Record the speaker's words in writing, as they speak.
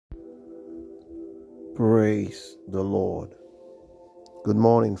Praise the Lord. Good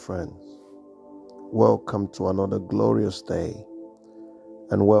morning, friends. Welcome to another glorious day,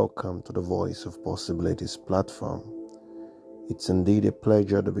 and welcome to the Voice of Possibilities platform. It's indeed a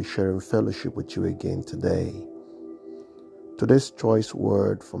pleasure to be sharing fellowship with you again today. Today's choice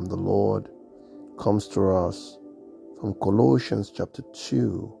word from the Lord comes to us from Colossians chapter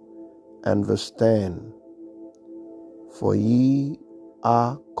 2 and verse 10. For ye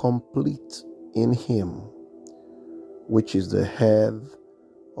are complete in him, which is the head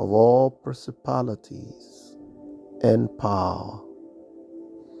of all principalities and power.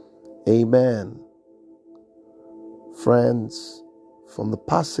 Amen. Friends, from the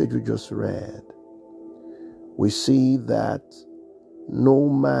passage we just read, we see that no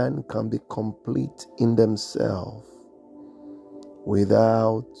man can be complete in themselves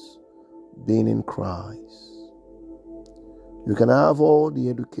without being in Christ. You can have all the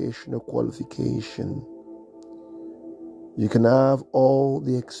educational qualification. You can have all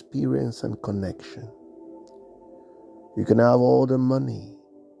the experience and connection. You can have all the money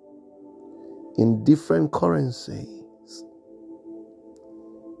in different currencies.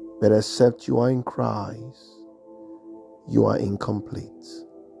 But except you are in Christ, you are incomplete.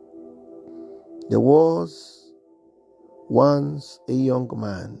 There was once a young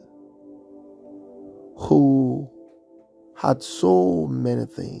man who had so many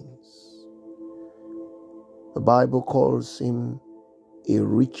things. The Bible calls him a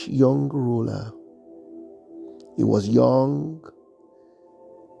rich young ruler. He was young,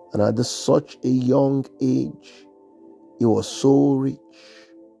 and at such a young age, he was so rich,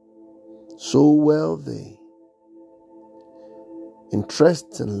 so wealthy.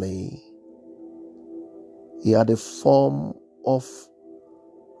 Interestingly, he had a form of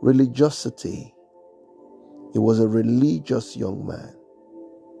religiosity. He was a religious young man.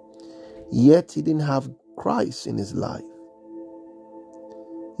 Yet he didn't have Christ in his life.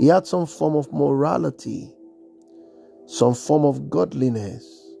 He had some form of morality, some form of godliness.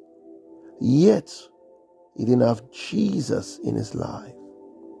 Yet he didn't have Jesus in his life.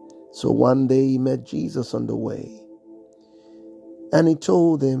 So one day he met Jesus on the way. And he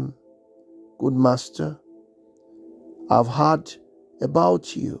told him, "Good master, I've heard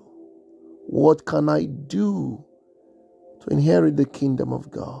about you. What can I do to inherit the kingdom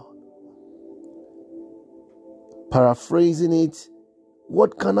of God?" Paraphrasing it,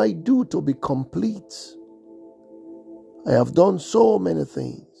 what can I do to be complete? I have done so many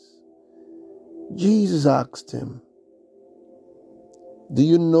things. Jesus asked him, "Do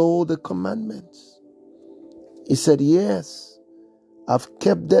you know the commandments?" He said, "Yes, I've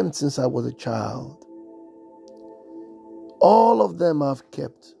kept them since I was a child. All of them I've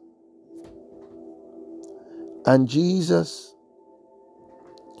kept." And Jesus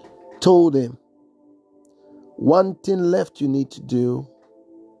told him, "One thing left you need to do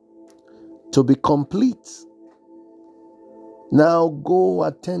to be complete. Now go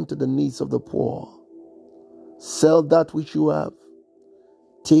attend to the needs of the poor. Sell that which you have.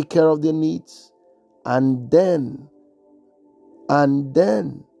 Take care of their needs. And then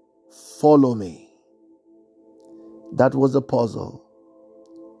follow me." That was the puzzle.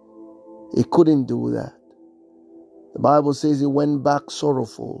 He couldn't do that. The Bible says he went back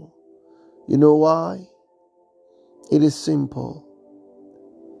sorrowful. You know why? It is simple.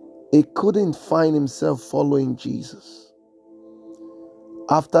 He couldn't find himself following Jesus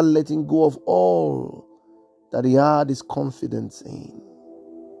after letting go of all that he had his confidence in.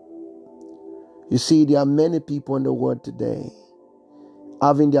 You see, there are many people in the world today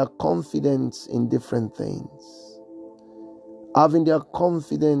having their confidence in different things, having their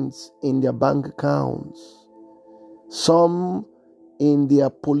confidence in their bank accounts, some in their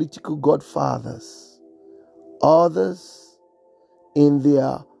political godfathers, others in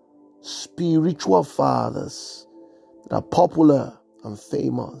their spiritual fathers that are popular and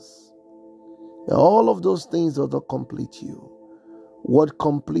famous. Now, all of those things do not complete you. What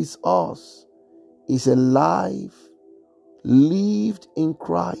completes us is a life lived in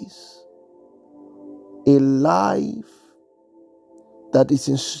Christ, a life that is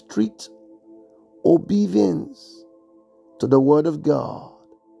in strict obedience to the Word of God.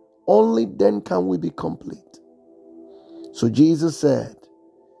 Only then can we be complete. So Jesus said,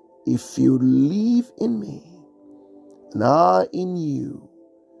 "If you live in me and I in you,"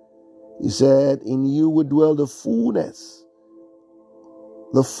 he said, "in you will dwell the fullness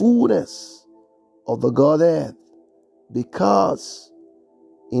of the Godhead, because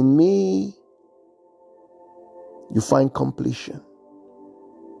in me you find completion.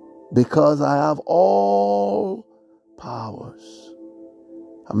 Because I have all powers.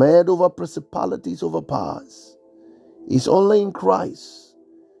 I'm head over principalities, over powers. It's only in Christ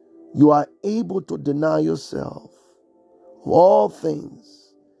you are able to deny yourself of all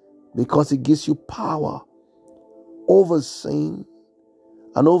things, because it gives you power over sin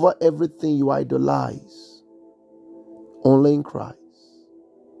and over everything you idolize. Only in Christ.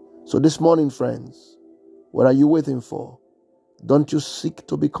 So this morning, friends, what are you waiting for? Don't you seek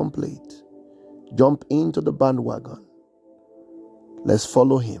to be complete? Jump into the bandwagon. Let's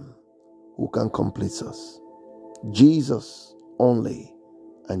follow him who can complete us. Jesus only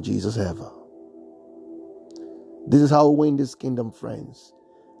and Jesus ever. This is how we win this kingdom, friends.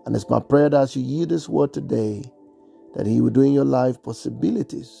 And it's my prayer that as you hear this word today, that he will do in your life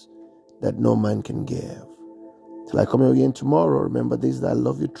possibilities that no man can give. Till I come here again tomorrow, remember this, that I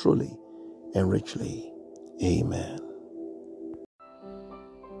love you truly and richly. Amen.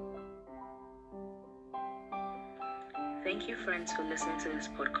 Thank you, friends, for listening to this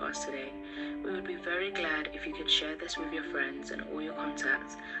podcast today. We would be very glad if you could share this with your friends and all your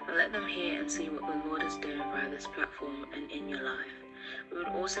contacts and let them hear and see what the Lord is doing via this platform and in your life. We would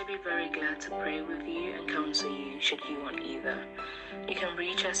also be very glad to pray with you and counsel you should you want either. You can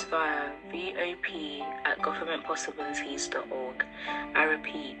reach us via vop@governmentpossibilities.org. I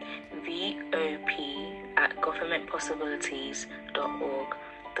repeat, vop@governmentpossibilities.org.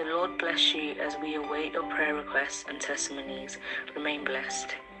 The Lord bless you as we await your prayer requests and testimonies. Remain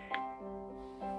blessed.